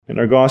And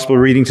our gospel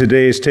reading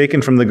today is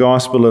taken from the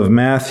Gospel of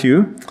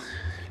Matthew,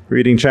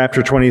 reading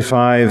chapter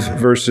 25,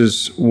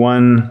 verses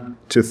 1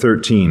 to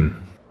 13.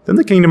 Then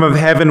the kingdom of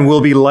heaven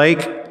will be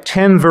like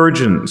 10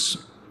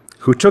 virgins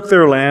who took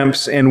their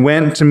lamps and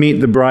went to meet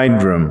the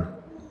bridegroom.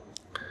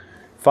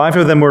 5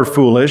 of them were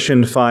foolish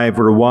and 5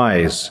 were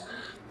wise.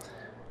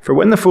 For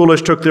when the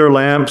foolish took their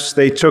lamps,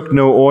 they took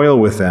no oil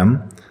with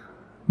them,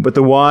 but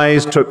the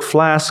wise took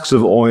flasks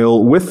of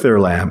oil with their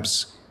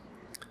lamps.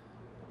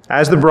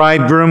 As the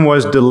bridegroom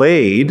was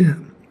delayed,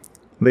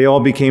 they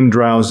all became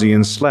drowsy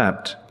and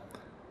slept.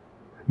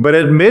 But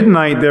at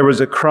midnight there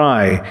was a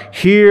cry,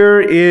 "Here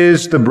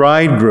is the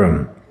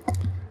bridegroom.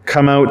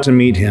 Come out to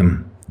meet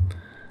him."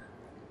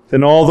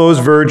 Then all those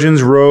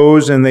virgins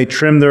rose and they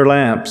trimmed their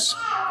lamps.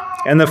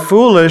 And the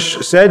foolish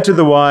said to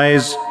the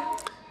wise,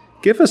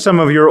 "Give us some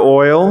of your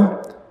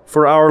oil,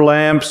 for our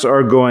lamps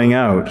are going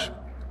out."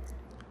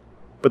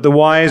 But the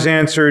wise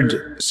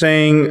answered,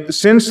 saying,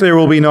 "Since there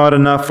will be not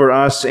enough for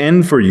us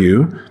and for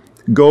you,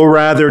 go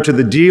rather to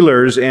the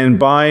dealers and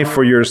buy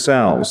for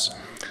yourselves."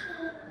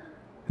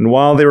 And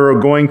while they were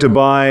going to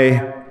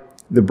buy,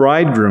 the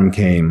bridegroom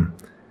came,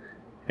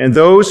 and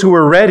those who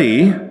were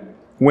ready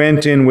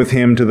went in with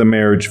him to the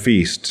marriage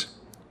feast,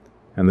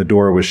 and the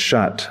door was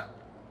shut.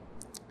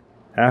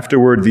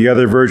 Afterward, the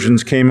other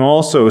virgins came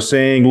also,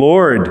 saying,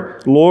 "Lord,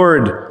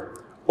 Lord,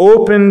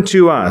 open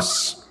to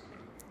us."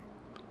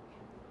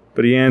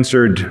 But he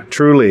answered,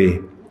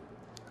 "Truly,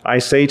 I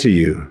say to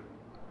you,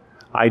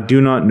 I do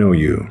not know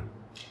you.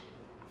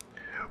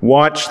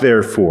 Watch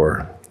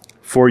therefore,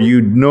 for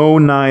you know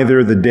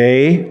neither the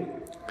day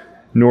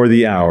nor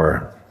the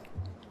hour."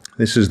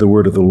 This is the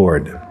word of the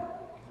Lord.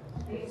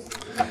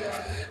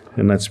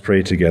 And let's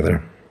pray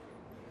together.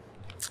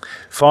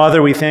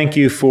 Father, we thank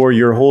you for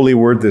your holy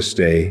word this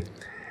day.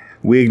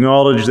 We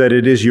acknowledge that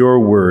it is your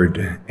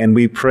word, and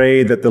we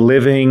pray that the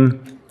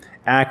living,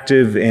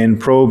 active, and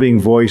probing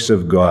voice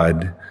of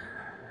God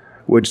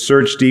would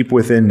search deep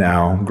within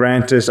now.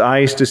 Grant us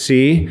eyes to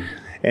see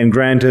and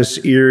grant us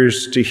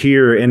ears to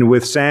hear. And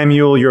with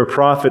Samuel, your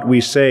prophet,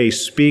 we say,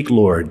 "Speak,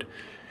 Lord,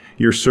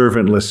 your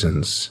servant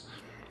listens."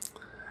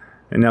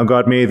 And now,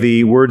 God, may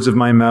the words of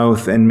my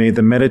mouth and may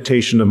the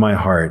meditation of my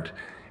heart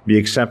be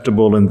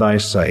acceptable in thy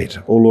sight,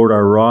 O Lord,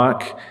 our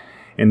rock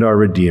and our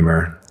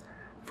Redeemer.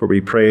 For we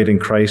pray it in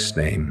Christ's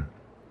name.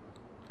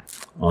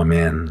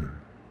 Amen.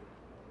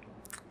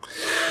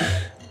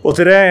 Well,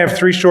 today I have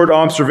 3 short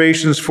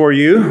observations for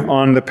you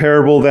on the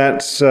parable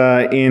that's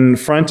in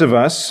front of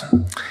us.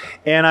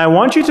 And I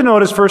want you to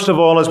notice, first of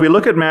all, as we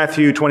look at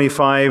Matthew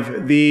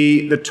 25,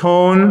 the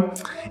tone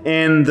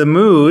and the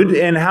mood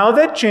and how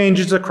that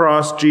changes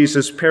across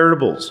Jesus'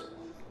 parables.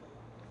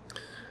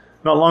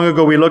 Not long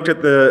ago, we looked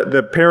at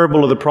the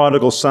parable of the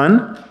prodigal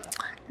son.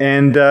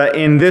 And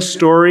in this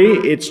story,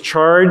 it's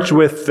charged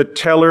with the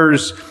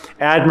teller's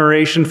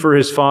admiration for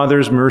his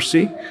father's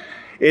mercy.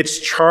 It's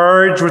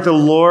charged with the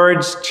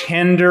Lord's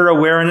tender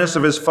awareness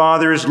of his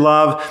Father's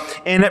love,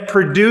 and it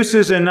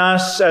produces in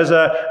us as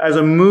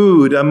a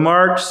mood, a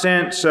marked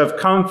sense of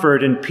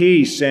comfort and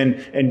peace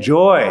and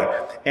joy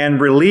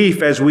and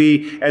relief as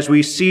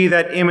we see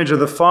that image of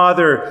the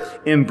Father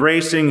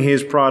embracing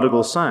his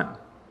prodigal son.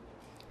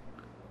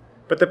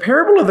 But the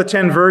parable of the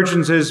 10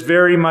 virgins is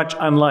very much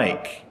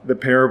unlike the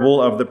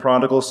parable of the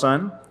prodigal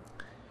son.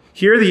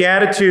 Here, the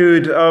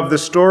attitude of the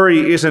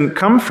story isn't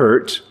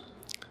comfort,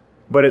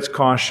 but it's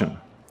caution.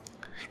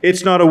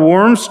 It's not a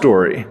warm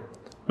story,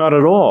 not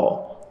at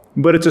all,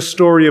 but it's a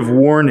story of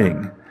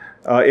warning,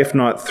 if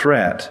not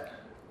threat.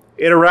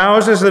 It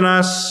arouses in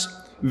us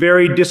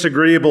very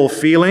disagreeable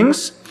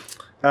feelings,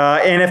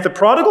 and if the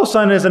prodigal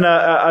son is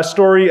a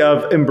story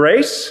of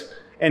embrace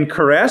and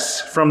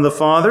caress from the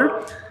Father,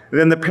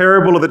 then the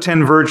parable of the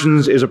 10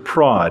 virgins is a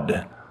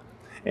prod,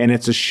 and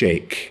it's a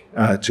shake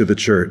to the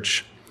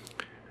church.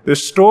 The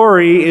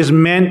story is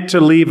meant to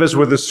leave us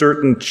with a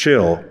certain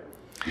chill.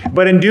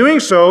 But in doing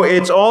so,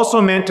 it's also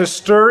meant to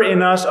stir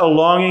in us a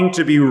longing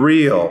to be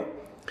real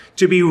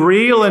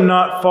and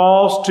not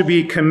false, to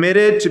be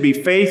committed, to be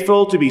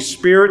faithful, to be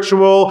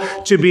spiritual,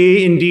 to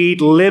be indeed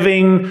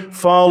living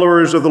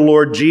followers of the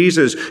Lord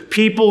Jesus.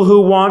 People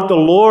who want the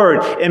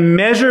Lord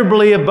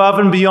immeasurably above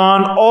and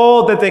beyond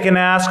all that they can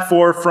ask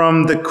for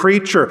from the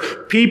creature.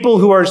 People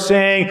who are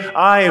saying,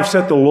 "I have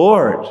set the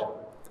Lord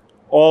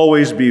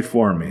always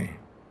before me."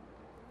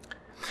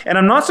 And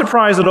I'm not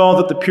surprised at all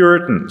that the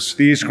Puritans,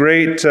 these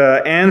great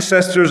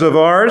ancestors of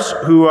ours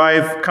who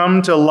I've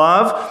come to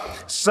love,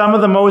 some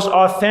of the most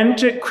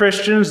authentic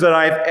Christians that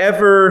I've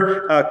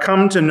ever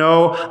come to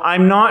know,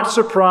 I'm not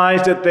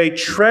surprised that they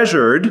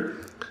treasured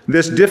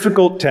this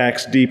difficult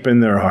text deep in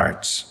their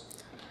hearts.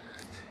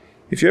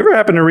 If you ever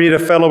happen to read a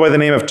fellow by the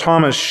name of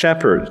Thomas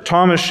Shepard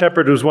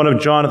was one of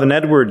Jonathan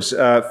Edwards'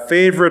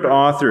 favorite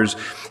authors.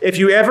 If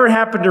you ever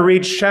happen to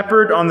read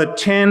Shepard on the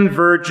 10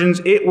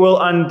 virgins, it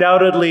will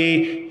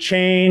undoubtedly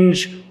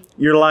change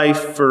your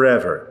life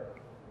forever.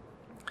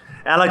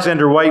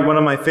 Alexander White, one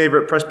of my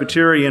favorite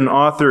Presbyterian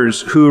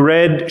authors, who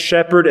read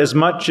Shepard as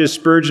much as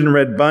Spurgeon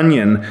read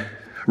Bunyan,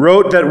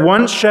 wrote that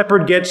once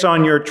Shepard gets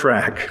on your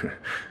track,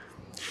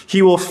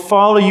 He will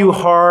follow you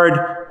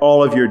hard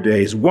all of your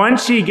days.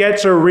 Once he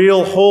gets a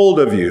real hold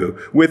of you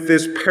with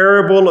this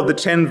parable of the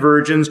 10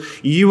 virgins,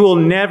 you will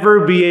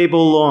never be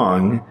able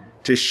long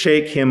to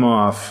shake him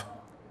off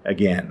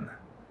again.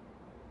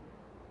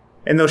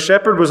 And though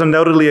Shepherd was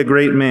undoubtedly a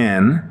great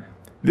man,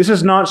 this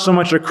is not so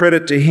much a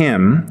credit to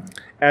him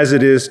as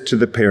it is to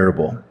the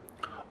parable.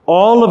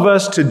 All of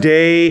us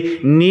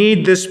today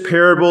need this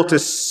parable to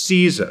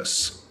seize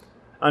us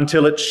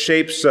until it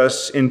shapes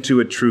us into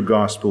a true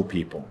gospel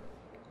people.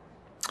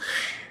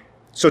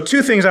 So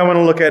 2 things I want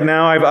to look at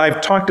now.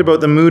 I've talked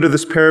about the mood of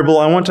this parable.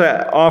 I want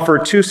to offer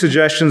 2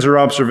 suggestions or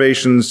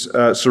observations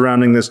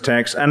surrounding this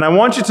text. And I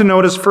want you to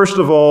notice, first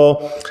of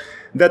all,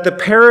 that the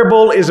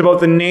parable is about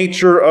the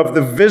nature of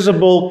the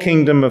visible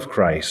kingdom of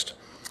Christ.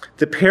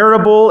 The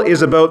parable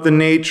is about the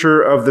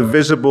nature of the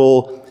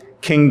visible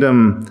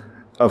kingdom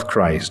of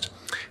Christ.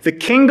 The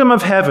kingdom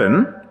of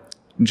heaven,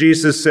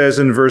 Jesus says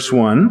in verse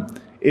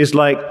 1, is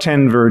like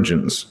 10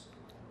 virgins.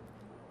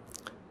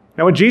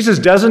 Now, what Jesus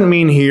doesn't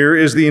mean here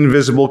is the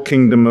invisible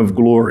kingdom of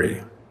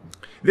glory.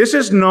 This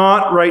is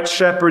not, right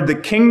shepherd, the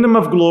kingdom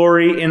of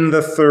glory in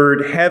the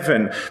third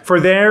heaven,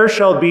 for there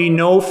shall be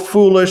no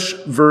foolish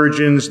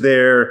virgins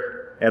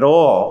there at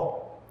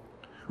all.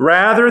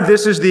 Rather,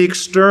 this is the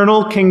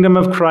external kingdom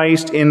of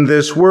Christ in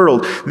this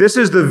world. This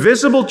is the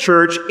visible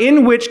church,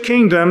 in which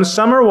kingdom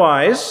some are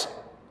wise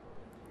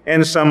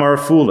and some are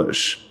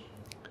foolish.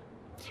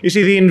 You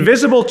see, the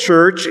invisible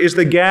church is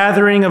the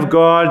gathering of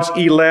God's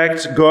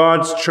elect,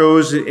 God's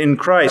chosen in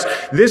Christ.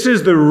 This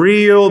is the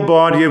real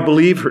body of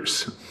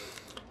believers.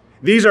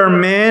 These are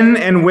men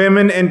and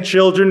women and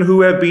children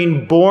who have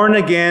been born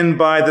again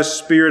by the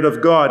Spirit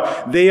of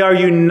God. They are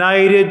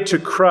united to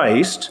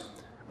Christ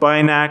by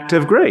an act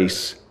of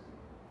grace.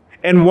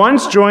 And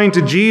once joined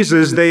to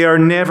Jesus, they are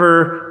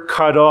never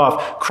cut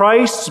off.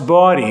 Christ's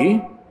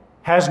body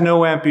has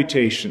no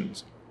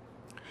amputations.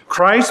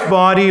 Christ's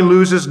body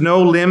loses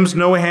no limbs,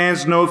 no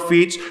hands, no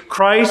feet.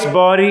 Christ's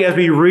body, as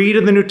we read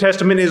in the New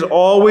Testament, is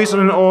always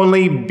and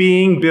only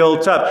being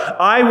built up.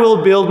 I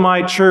will build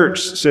my church,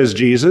 says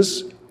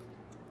Jesus,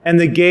 and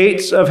the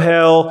gates of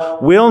hell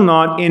will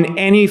not in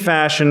any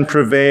fashion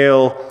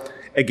prevail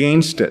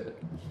against it.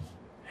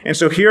 And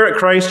so here at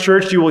Christ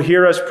Church, you will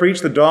hear us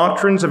preach the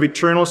doctrines of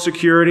eternal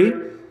security.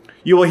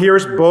 You will hear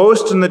us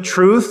boast in the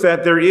truth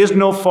that there is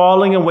no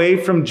falling away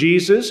from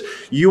Jesus.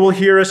 You will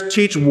hear us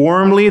teach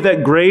warmly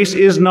that grace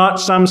is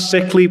not some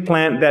sickly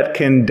plant that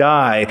can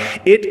die.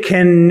 It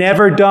can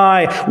never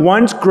die.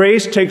 Once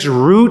grace takes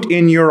root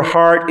in your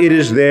heart, it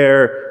is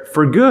there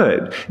for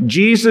good.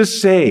 Jesus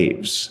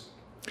saves.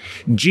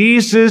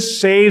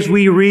 Jesus saves,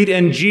 we read,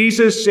 and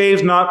Jesus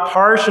saves not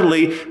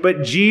partially,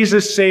 but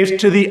Jesus saves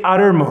to the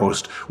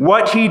uttermost.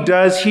 What he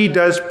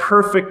does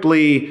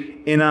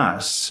perfectly in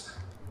us.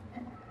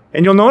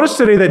 And you'll notice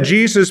today that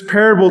Jesus'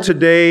 parable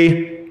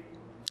today,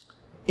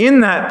 in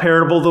that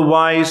parable, the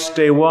wise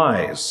stay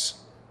wise.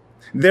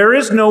 There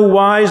is no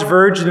wise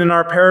virgin in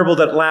our parable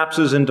that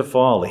lapses into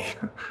folly.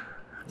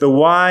 The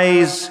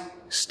wise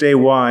stay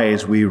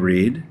wise, we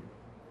read.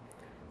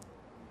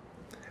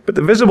 But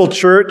the visible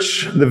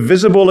church, the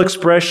visible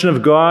expression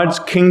of God's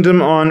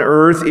kingdom on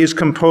earth, is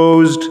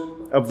composed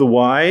of the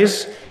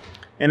wise,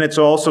 and it's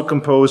also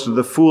composed of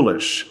the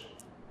foolish.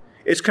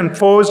 It's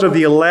composed of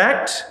the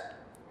elect,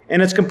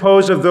 and it's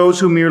composed of those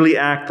who merely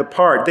act the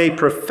part. They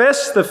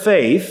profess the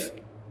faith,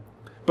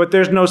 but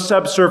there's no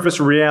subsurface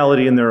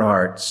reality in their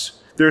hearts.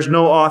 There's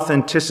no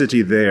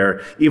authenticity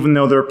there, even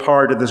though they're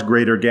part of this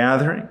greater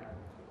gathering.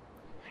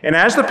 And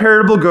as the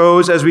parable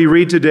goes, as we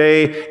read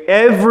today,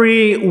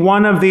 every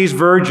one of these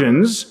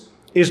virgins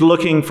is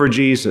looking for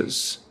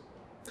Jesus.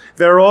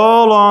 They're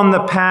all on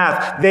the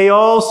path. They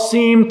all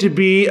seem to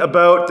be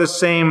about the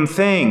same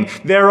thing.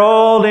 They're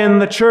all in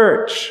the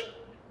church.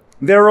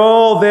 They're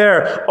all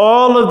there.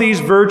 All of these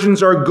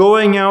virgins are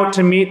going out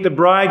to meet the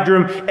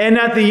bridegroom. And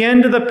at the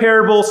end of the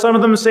parable, some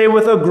of them say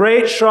with a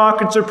great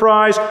shock and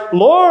surprise,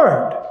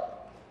 "Lord,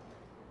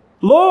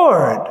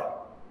 Lord,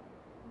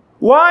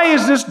 why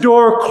is this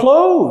door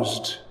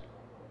closed?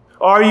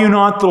 Are you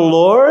not the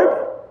Lord?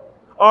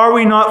 Are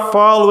we not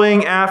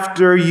following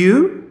after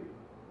you?"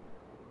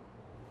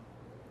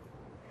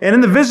 And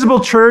in the visible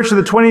church of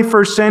the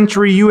 21st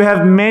century, you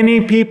have many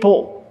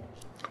people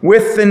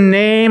with the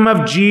name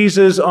of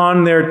Jesus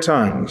on their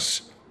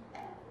tongues.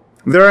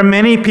 There are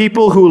many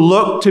people who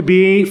look to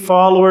be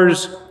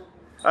followers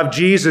of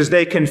Jesus.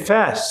 They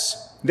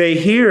confess, they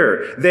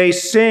hear, they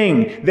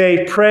sing,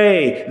 they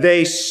pray,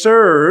 they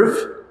serve.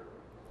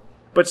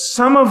 But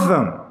some of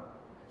them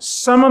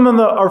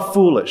are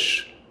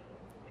foolish,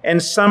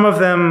 and some of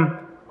them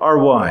are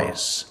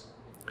wise.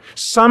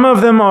 Some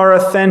of them are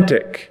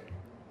authentic,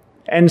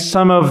 and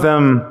some of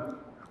them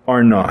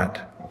are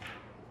not.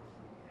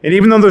 And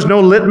even though there's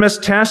no litmus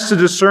test to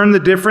discern the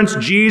difference,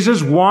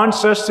 Jesus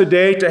wants us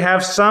today to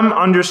have some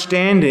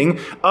understanding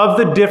of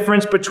the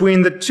difference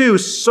between the two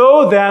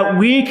so that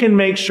we can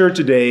make sure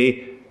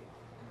today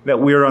that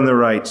we're on the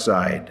right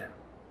side.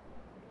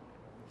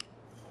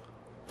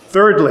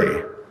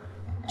 Thirdly,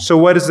 so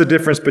what is the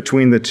difference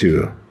between the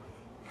two?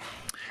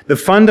 The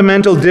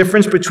fundamental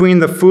difference between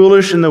the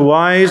foolish and the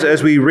wise,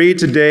 as we read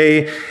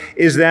today,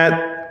 is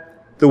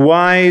that the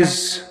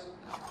wise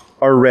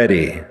are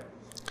ready.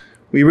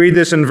 We read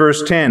this in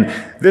verse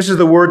 10. This is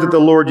the word that the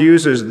Lord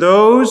uses.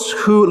 Those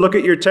who, look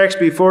at your text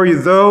before you,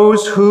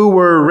 those who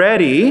were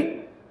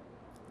ready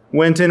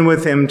went in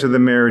with him to the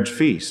marriage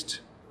feast.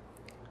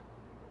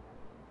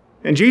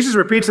 And Jesus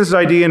repeats this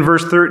idea in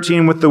verse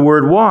 13 with the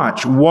word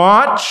watch.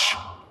 Watch,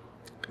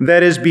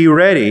 that is, be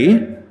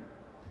ready,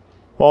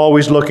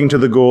 always looking to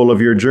the goal of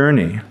your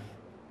journey.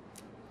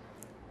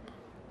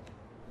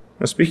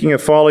 Now, speaking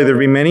of folly, there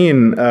will be many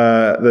in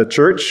the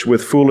church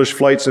with foolish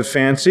flights of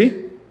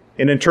fancy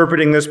in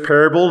interpreting this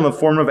parable in the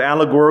form of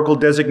allegorical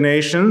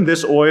designation.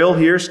 This oil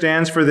here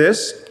stands for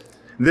this.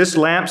 This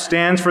lamp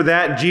stands for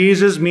that.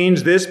 Jesus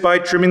means this by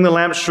trimming the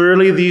lamp.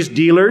 Surely these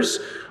dealers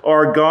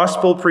are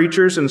gospel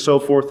preachers, and so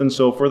forth and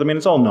so forth. I mean,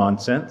 it's all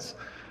nonsense.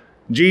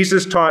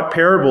 Jesus taught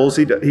parables.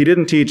 He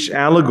didn't teach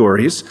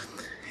allegories.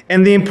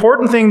 And the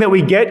important thing that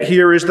we get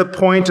here is the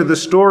point of the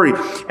story.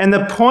 And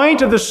the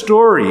point of the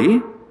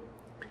story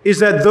is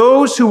that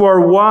those who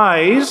are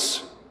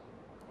wise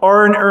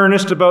are in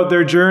earnest about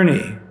their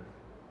journey.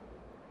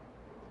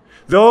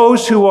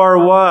 Those who are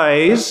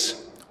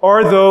wise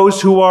are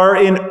those who are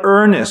in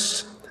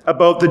earnest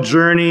about the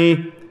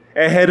journey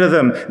ahead of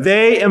them.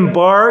 They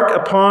embark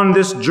upon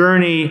this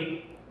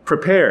journey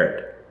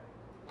prepared.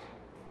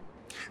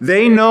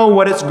 They know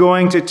what it's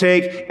going to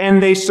take,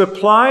 and they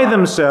supply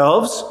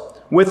themselves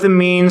with the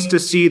means to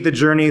see the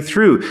journey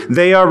through.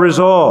 They are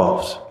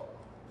resolved.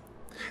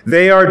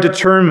 They are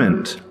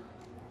determined.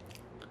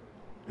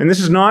 And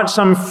this is not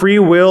some free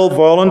will,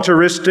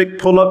 voluntaristic,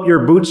 pull up your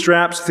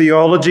bootstraps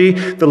theology,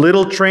 the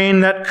little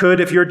train that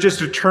could. If you're just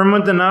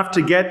determined enough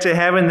to get to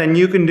heaven, then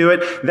you can do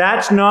it.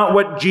 That's not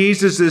what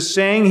Jesus is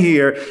saying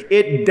here.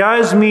 It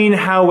does mean,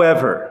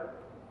 however,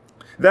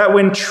 that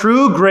when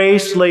true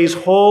grace lays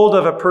hold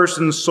of a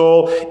person's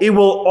soul, it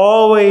will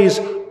always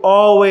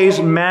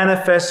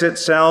manifest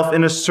itself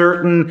in a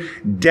certain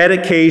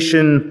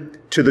dedication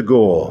to the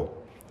goal.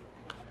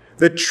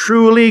 The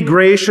truly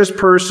gracious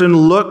person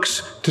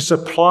looks to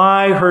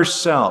supply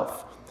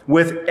herself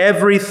with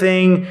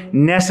everything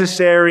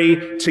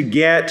necessary to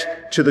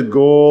get to the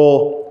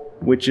goal,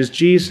 which is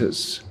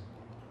Jesus.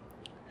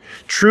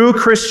 True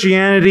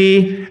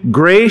Christianity,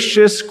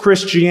 gracious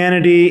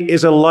Christianity,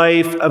 is a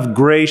life of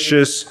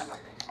gracious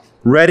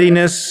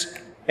readiness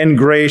and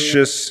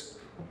gracious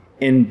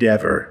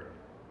endeavor.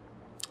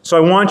 So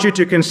I want you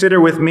to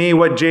consider with me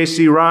what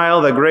J.C.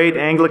 Ryle, the great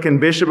Anglican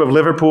Bishop of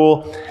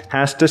Liverpool,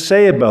 has to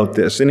say about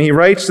this. And he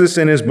writes this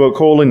in his book,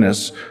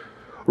 Holiness.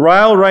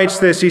 Ryle writes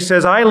this. He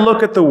says, I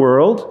look at the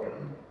world,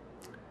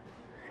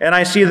 and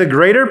I see the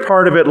greater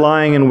part of it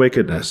lying in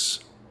wickedness.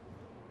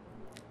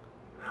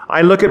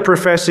 I look at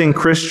professing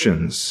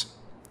Christians,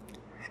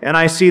 and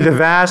I see the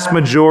vast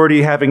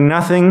majority having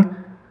nothing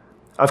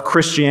of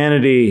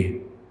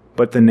Christianity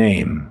but the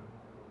name.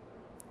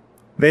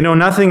 They know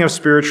nothing of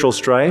spiritual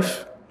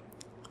strife.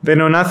 They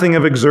know nothing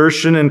of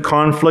exertion and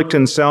conflict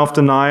and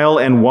self-denial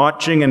and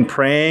watching and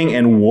praying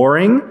and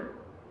warring.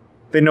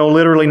 They know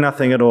literally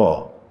nothing at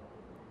all.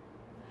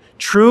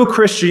 True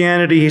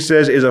Christianity, he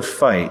says, is a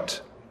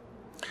fight.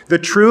 The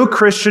true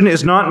Christian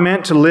is not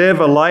meant to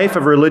live a life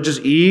of religious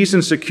ease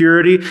and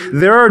security.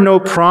 There are no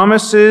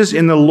promises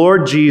in the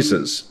Lord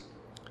Jesus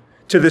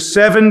to the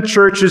 7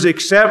 churches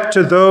except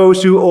to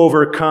those who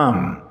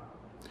overcome.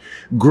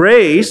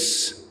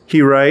 Grace,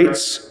 he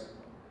writes,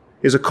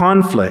 is a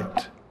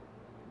conflict.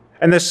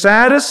 And the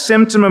saddest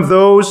symptom of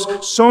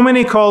those so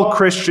many called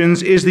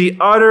Christians is the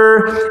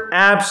utter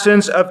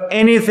absence of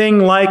anything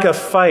like a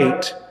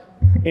fight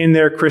in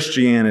their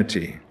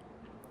Christianity.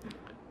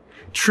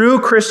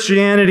 True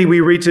Christianity, we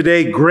read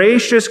today,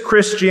 gracious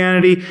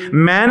Christianity,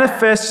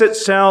 manifests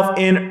itself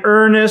in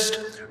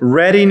earnest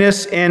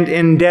readiness and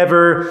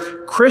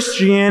endeavor.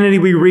 Christianity,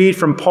 we read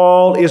from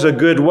Paul, is a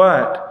good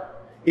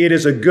what? It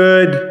is a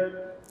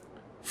good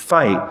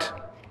fight.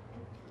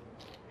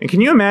 And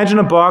can you imagine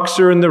a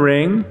boxer in the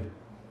ring?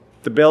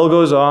 The bell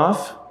goes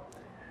off,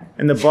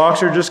 and the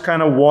boxer just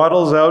kind of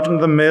waddles out into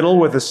the middle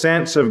with a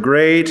sense of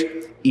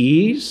great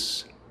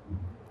ease.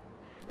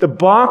 The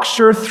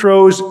boxer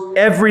throws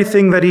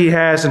everything that he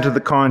has into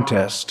the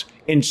contest,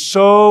 and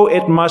so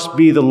it must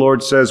be, the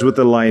Lord says, with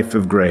the life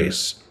of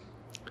grace.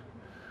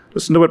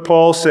 Listen to what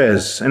Paul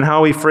says and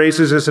how he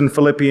phrases this in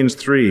Philippians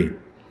 3.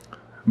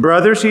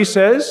 Brothers, he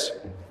says,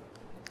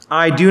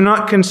 I do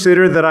not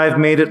consider that I've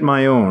made it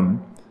my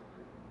own,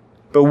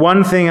 but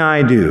one thing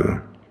I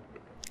do,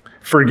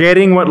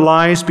 forgetting what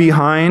lies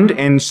behind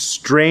and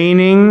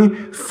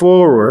straining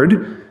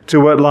forward to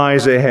what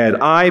lies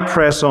ahead, I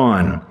press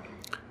on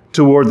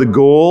toward the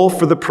goal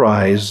for the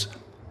prize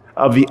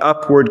of the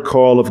upward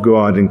call of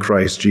God in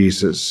Christ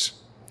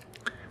Jesus.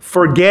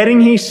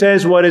 Forgetting, he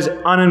says, what is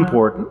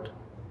unimportant,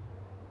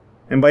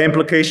 and by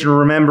implication,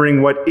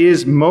 remembering what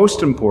is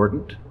most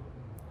important,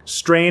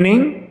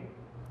 straining,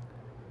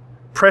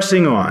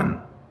 pressing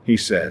on, he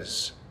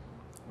says.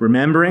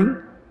 Remembering,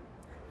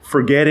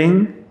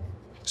 forgetting,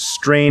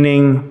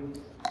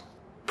 straining,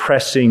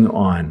 pressing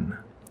on.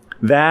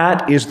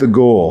 That is the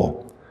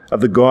goal of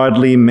the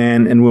godly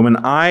men and women.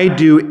 I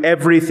do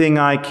everything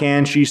I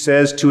can, she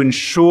says, to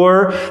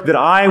ensure that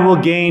I will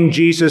gain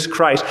Jesus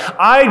Christ.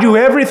 I do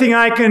everything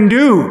I can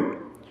do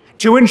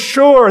to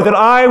ensure that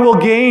I will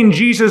gain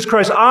Jesus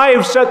Christ. I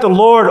have set the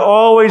Lord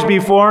always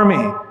before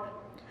me.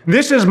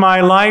 This is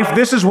my life.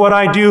 This is what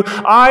I do.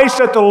 I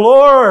set the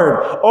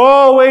Lord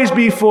always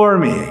before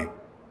me.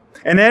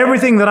 And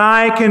everything that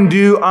I can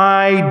do,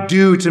 I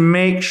do to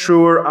make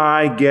sure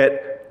I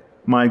get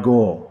my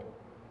goal.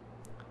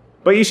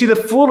 But you see, the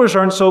foolish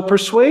aren't so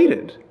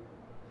persuaded.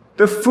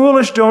 The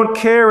foolish don't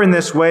care in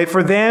this way.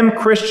 For them,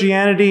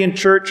 Christianity and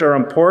church are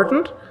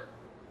important,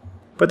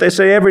 but they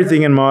say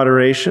everything in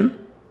moderation.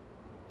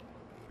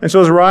 And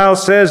so as Ryle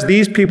says,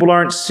 these people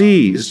aren't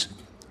seized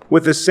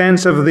with the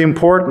sense of the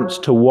importance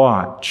to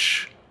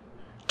watch,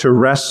 to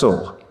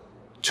wrestle,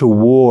 to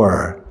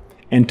war,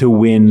 and to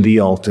win the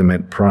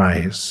ultimate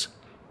prize.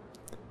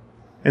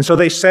 And so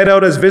they set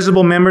out as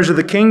visible members of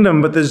the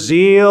kingdom, but the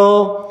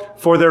zeal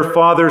for their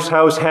Father's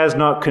house has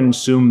not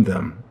consumed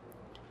them.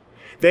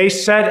 They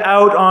set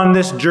out on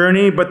this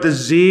journey, but the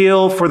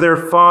zeal for their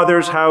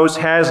Father's house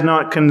has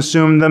not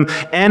consumed them.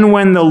 And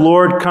when the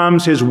Lord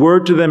comes, his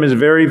word to them is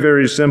very,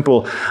 very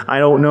simple. I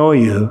don't know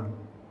you.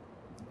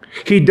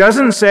 He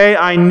doesn't say,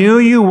 I knew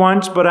you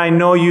once, but I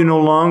know you no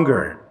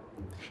longer.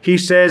 He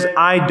says,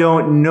 I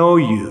don't know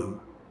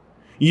you.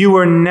 You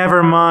were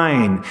never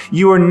mine.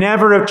 You were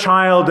never a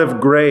child of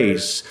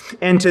grace.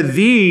 And to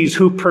these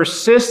who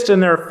persist in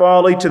their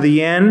folly to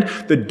the end,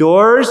 the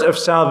doors of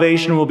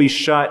salvation will be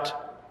shut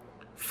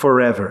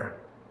forever.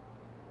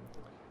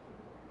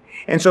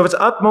 And so it's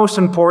utmost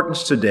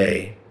importance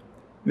today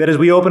that as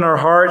we open our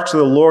hearts to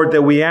the Lord,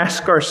 that we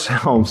ask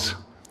ourselves,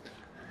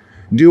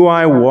 do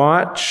I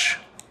watch?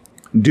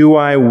 Do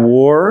I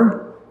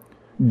war?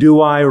 Do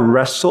I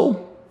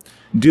wrestle?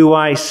 Do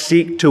I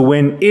seek to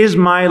win? Is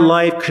my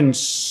life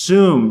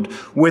consumed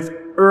with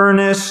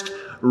earnest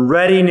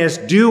readiness?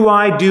 Do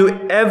I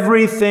do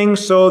everything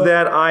so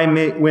that I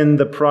may win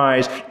the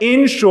prize?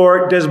 In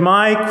short, does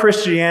my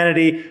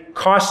Christianity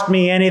cost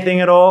me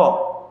anything at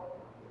all?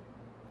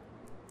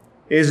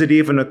 Is it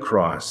even a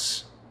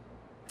cross?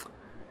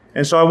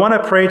 And so I want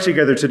to pray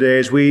together today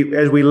as we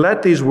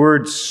let these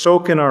words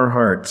soak in our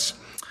hearts.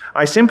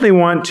 I simply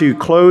want to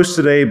close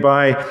today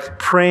by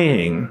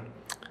praying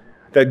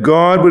that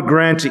God would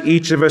grant to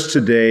each of us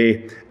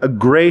today a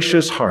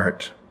gracious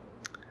heart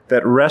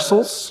that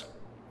wrestles,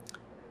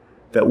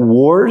 that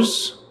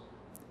wars,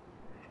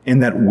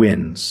 and that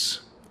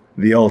wins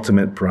the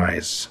ultimate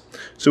prize.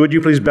 So would you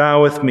please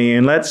bow with me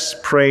and let's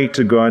pray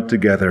to God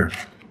together.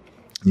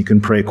 You can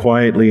pray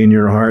quietly in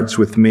your hearts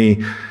with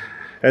me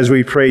as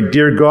we pray,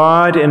 Dear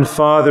God and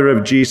Father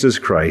of Jesus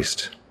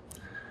Christ,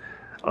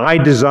 I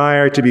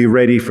desire to be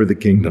ready for the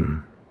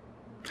kingdom.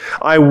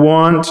 I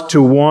want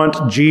to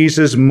want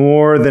Jesus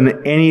more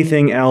than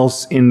anything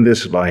else in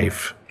this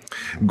life.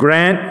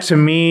 Grant to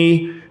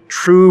me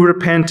true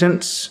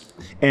repentance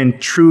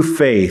and true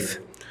faith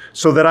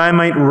so that I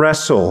might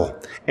wrestle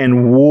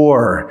and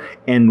war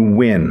and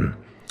win,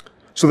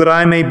 so that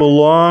I may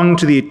belong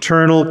to the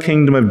eternal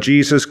kingdom of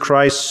Jesus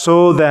Christ,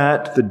 so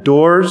that the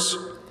doors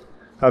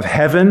of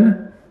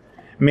heaven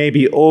may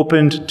be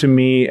opened to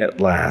me at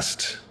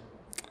last.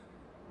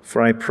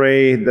 For I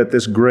pray that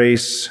this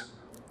grace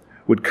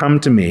would come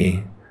to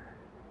me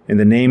in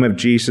the name of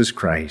Jesus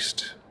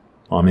Christ.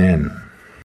 Amen.